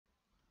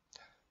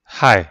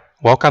Hi,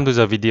 welcome to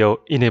the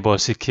video Enable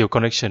Secure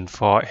Connection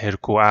for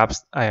Heroku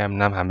Apps. I am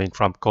Nam Haming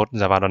from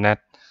CodeJava.net.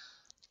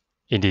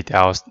 In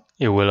details,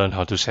 you will learn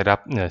how to set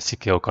up a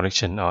secure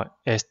connection or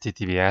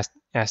HTTPS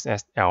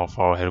SSL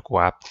for Heroku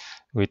app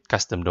with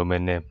custom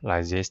domain name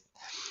like this.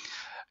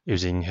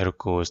 Using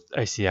Heroku's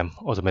ACM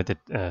automated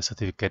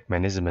certificate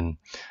management.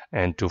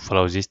 And to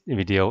follow this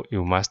video,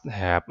 you must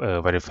have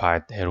a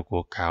verified Heroku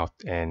account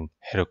and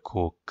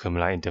Heroku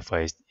Command Line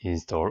Interface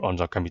installed on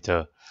your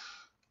computer.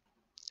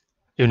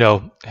 You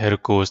know,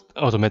 Heroku's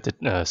automated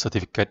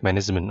certificate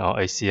management or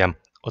ACM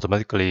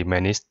automatically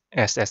manages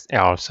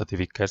SSL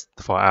certificates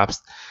for apps,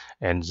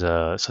 and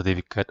the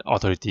certificate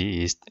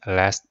authority is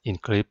Last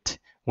Encrypt,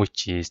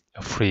 which is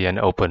a free and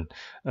open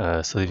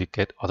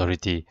certificate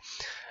authority,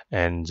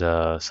 and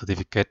the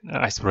certificate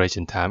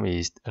expiration time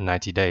is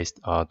 90 days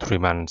or 3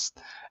 months,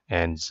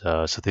 and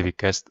the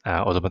certificates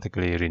are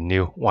automatically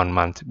renewed 1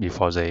 month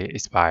before they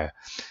expire.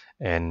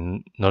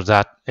 And note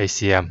that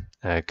ACM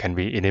can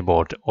be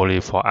enabled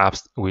only for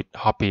apps with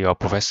hobby or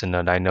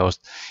professional dynos.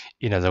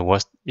 In other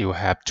words, you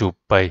have to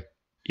pay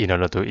in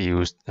order to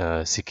use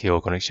secure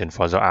connection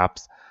for the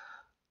apps.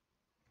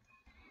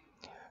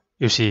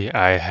 You see,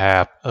 I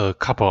have a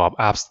couple of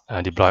apps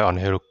deployed on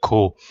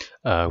Heroku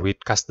with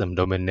custom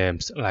domain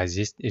names like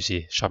this. You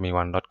see,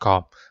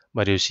 shopme1.com,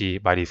 but you see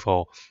by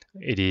default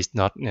it is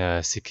not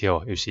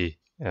secure. You see,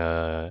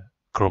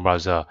 Chrome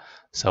browser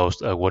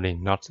shows a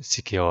warning not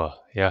secure.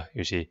 Here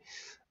you see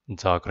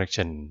the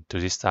connection to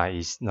this site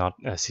is not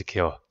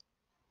secure.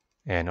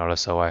 And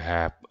also I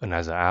have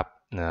another app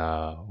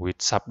with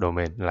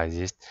subdomain like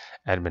this,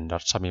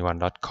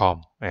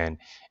 admin.shopme1.com, and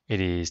it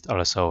is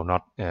also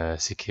not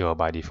secure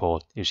by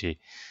default, you see.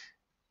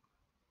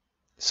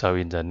 So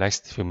in the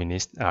next few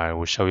minutes, I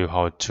will show you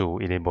how to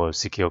enable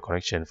secure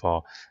connection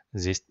for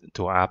these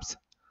two apps.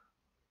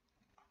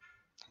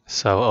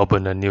 So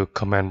open a new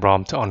command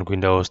prompt on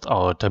Windows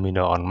or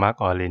terminal on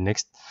Mac or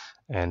Linux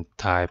and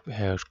type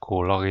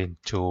Heroku login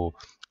to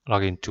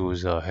log into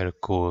the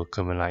Heroku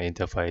Command Line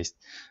Interface.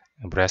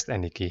 And press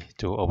any key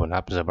to open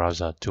up the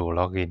browser to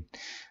log in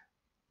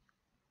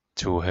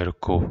to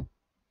Heroku.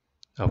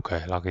 Okay,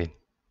 login.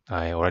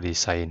 I already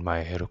signed in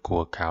my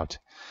Heroku account.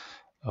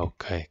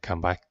 Okay,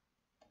 come back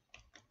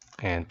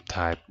and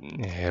type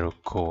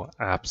Heroku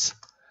apps.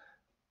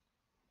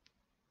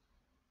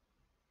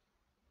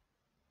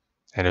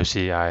 And you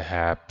see I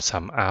have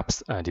some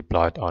apps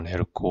deployed on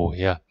Heroku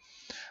here.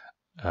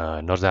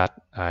 Note that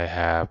I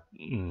have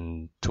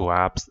two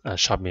apps,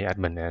 ShopMe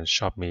Admin and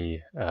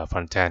ShopMe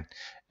Frontend,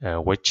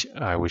 which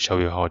I will show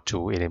you how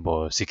to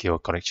enable secure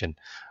connection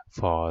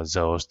for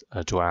those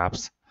two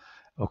apps.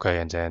 Okay,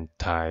 and then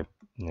type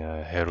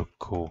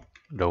Heroku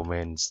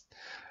domains,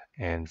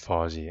 and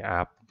for the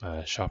app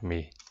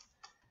ShopMe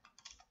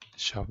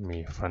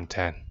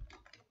Frontend.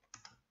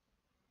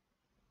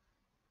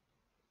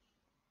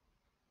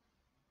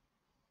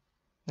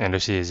 And you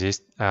see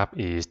this app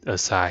is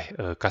assigned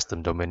a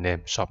custom domain name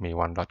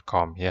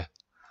shopme1.com here.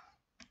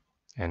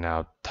 And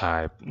now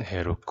type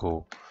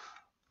Heroku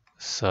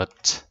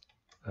search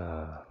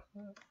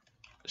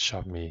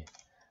ShopMe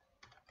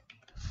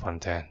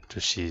Frontend to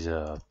see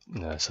the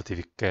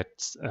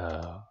certificates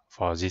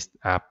for this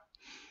app.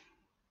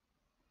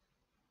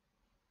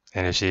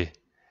 And you see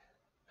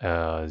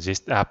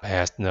this app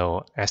has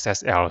no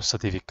SSL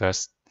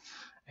certificates.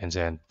 And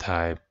then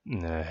type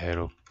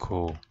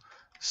Heroku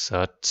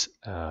search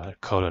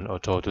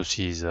 :auto to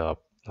see the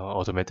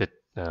automated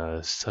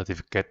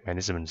certificate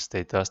management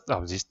status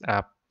of this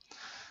app.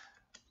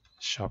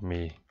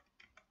 ShopMe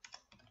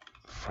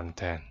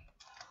Frontend.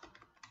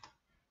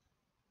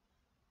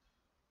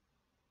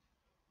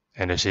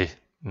 And you see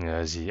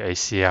the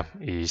ACM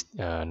is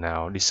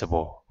now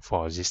disabled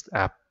for this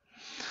app.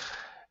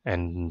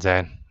 And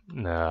then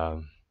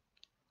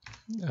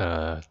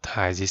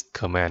type this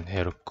command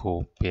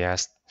Heroku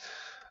PS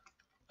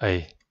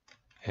A,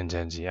 and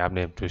then the app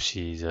name to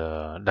see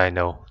the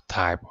dyno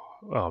type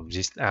of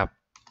this app.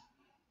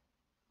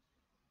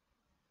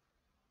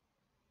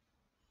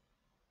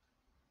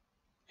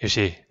 You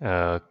see,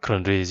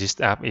 currently this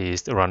app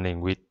is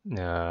running with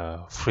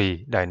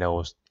free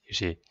dynos, you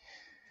see.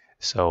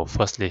 So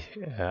firstly,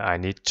 I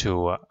need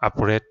to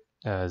upgrade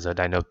the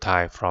dyno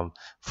type from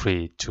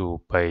free to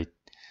paid.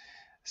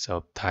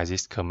 So type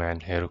this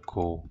command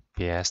Heroku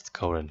PS :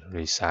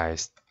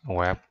 resize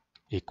web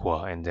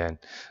equal, and then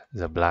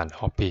the brand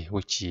hobby,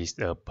 which is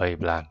the pay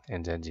brand,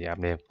 and then the app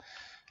name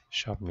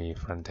ShopMe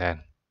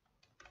Frontend.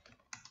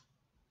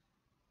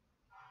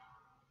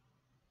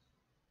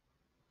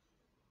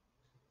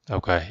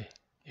 Okay,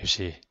 you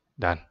see,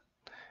 done.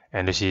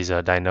 And you see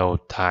the dyno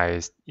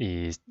type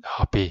is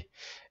hobby,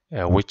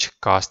 which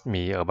cost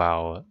me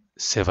about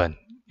 $7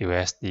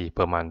 USD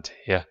per month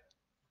here,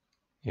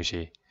 you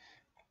see.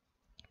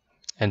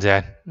 And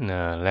then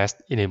let's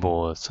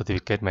enable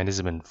certificate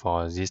management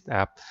for this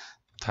app.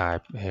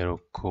 Type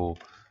Heroku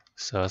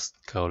search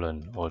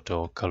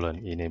 :auto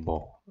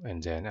enable,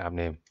 and then app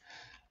name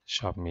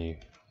ShopMe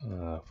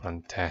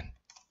Frontend.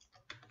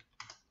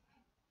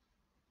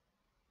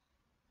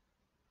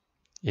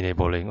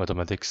 enabling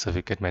automatic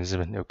certificate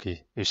management.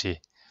 Okay, you see,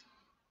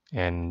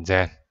 and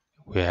then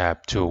we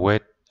have to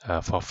wait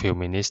for a few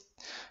minutes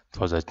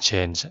for the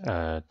change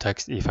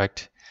text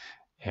effect,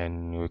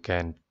 and we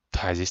can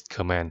type this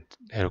command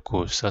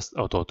Heroku search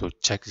auto to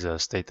check the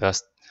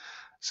status.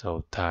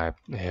 So type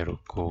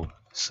Heroku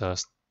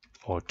search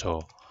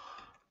auto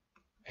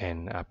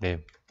and app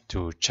name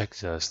to check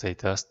the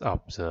status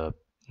of the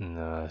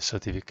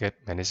certificate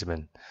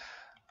management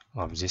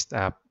of this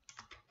app.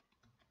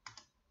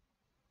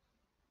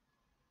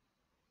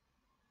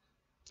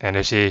 And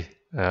you see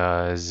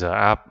the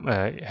app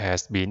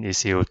has been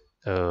issued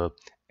a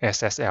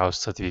SSL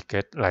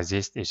certificate like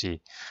this. You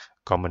see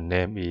common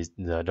name is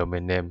the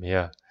domain name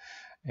here,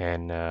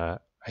 and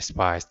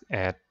expired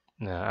at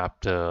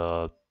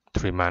after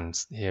 3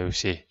 months. Here you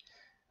see.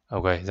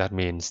 Okay, that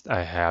means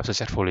I have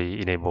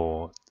successfully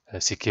enabled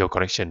a secure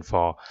connection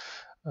for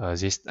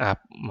this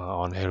app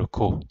on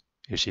Heroku.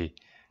 You see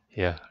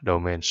here,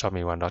 domain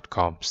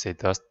shopme1.com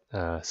status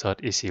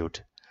cert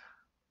issued.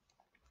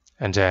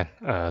 And then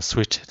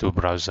switch to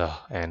browser,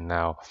 and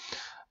now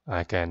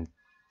I can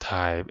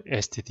type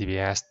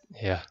https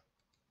here.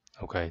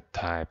 Okay,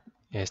 type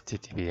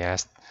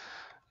https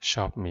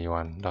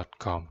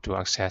shopme1.com to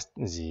access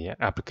the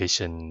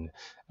application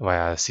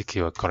via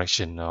secure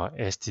connection or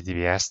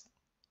https.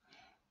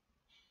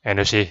 And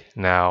you see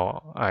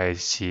now I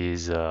see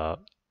the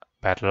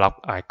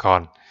padlock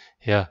icon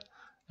here,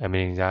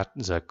 meaning that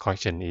the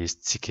connection is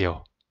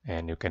secure,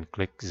 and you can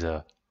click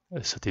the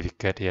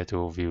certificate here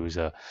to view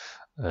the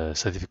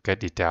certificate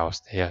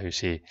details. Here you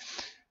see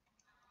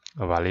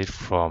valid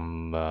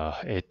from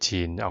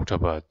 18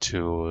 October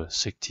to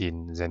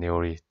 16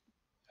 January,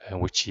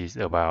 which is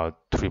about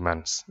 3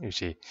 months. You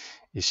see,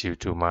 issued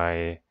to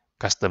my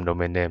custom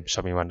domain name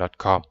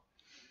shopme1.com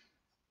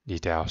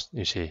details.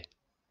 You see,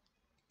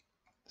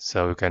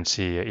 so you can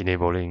see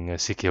enabling a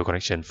secure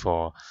connection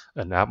for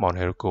an app on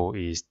Heroku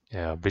is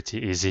pretty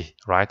easy,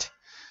 right?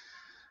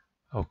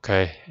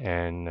 Okay,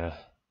 and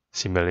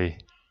similarly,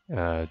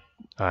 I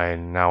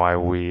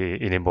will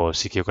enable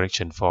secure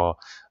connection for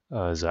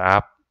the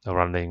app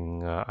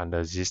running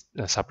under this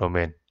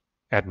subdomain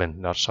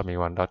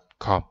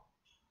admin.shopme1.com.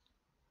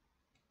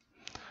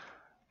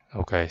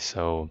 Okay,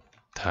 so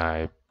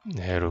type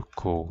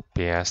Heroku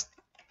PS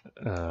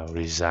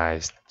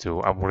resize to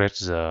upgrade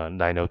the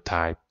dyno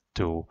type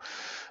to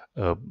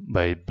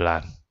base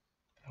plan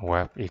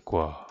web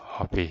equal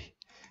hobby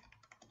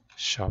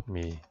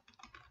shopme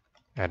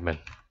admin.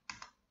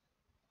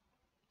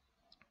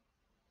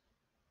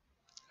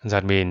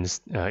 That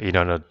means in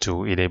order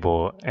to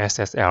enable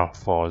SSL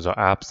for the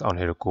apps on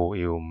Heroku,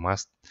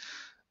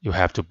 you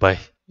have to pay.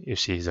 You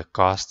see the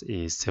cost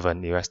is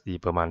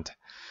 $7 per month,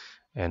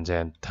 and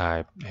then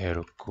type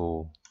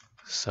Heroku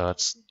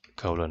search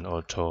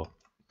auto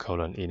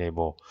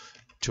enable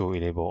to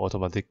enable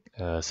automatic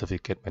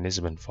certificate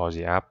management for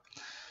the app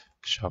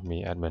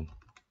shopme admin.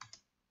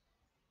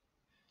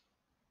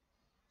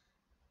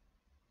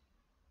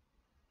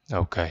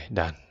 Okay,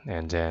 done.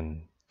 And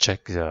then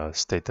check the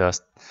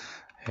status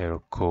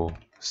Heroku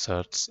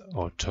search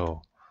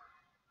auto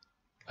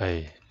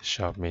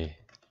shopme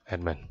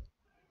admin.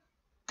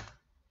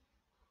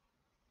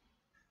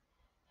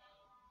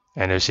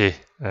 And you see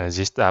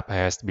this app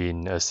has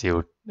been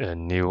issued a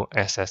new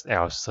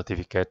SSL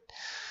certificate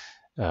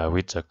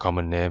with the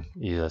common name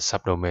is a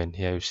subdomain.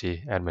 Here you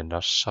see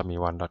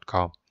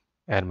admin.shopme1.com,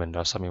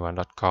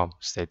 admin.shopme1.com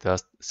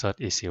status cert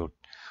issued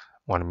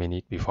 1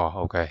 minute before.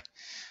 Okay,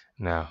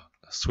 now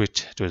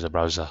switch to the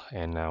browser,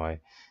 and now I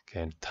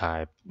can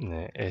type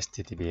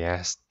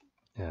https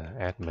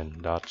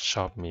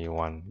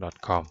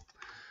admin.shopme1.com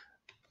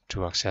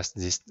to access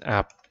this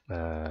app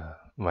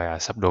via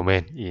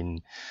subdomain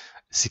in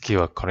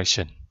secure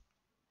connection.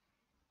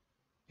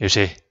 You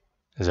see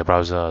the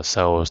browser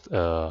shows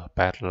a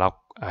padlock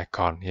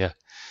icon here,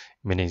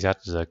 meaning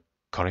that the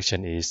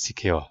connection is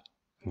secure.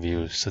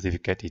 View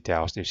certificate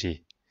details. You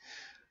see,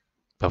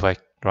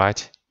 perfect,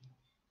 right?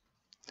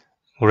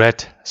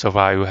 Great. So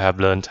far you have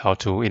learned how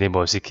to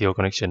enable secure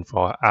connection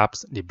for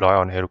apps deployed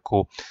on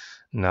Heroku.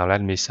 Now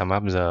let me sum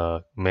up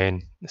the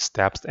main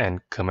steps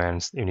and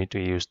commands you need to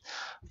use.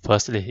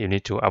 Firstly, you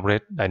need to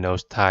upgrade dyno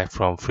type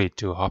from free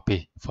to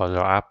hobby for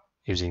your app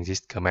using this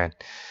command,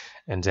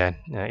 and then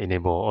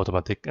enable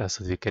automatic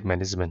certificate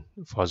management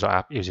for your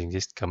app using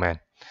this command,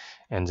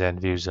 and then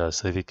view the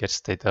certificate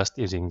status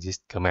using this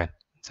command.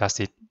 That's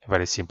it.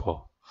 Very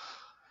simple.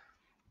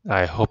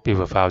 I hope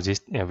you found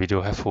this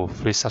video helpful.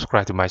 Please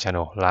subscribe to my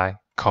channel, like,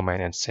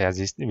 comment, and share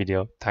this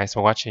video. Thanks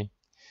for watching.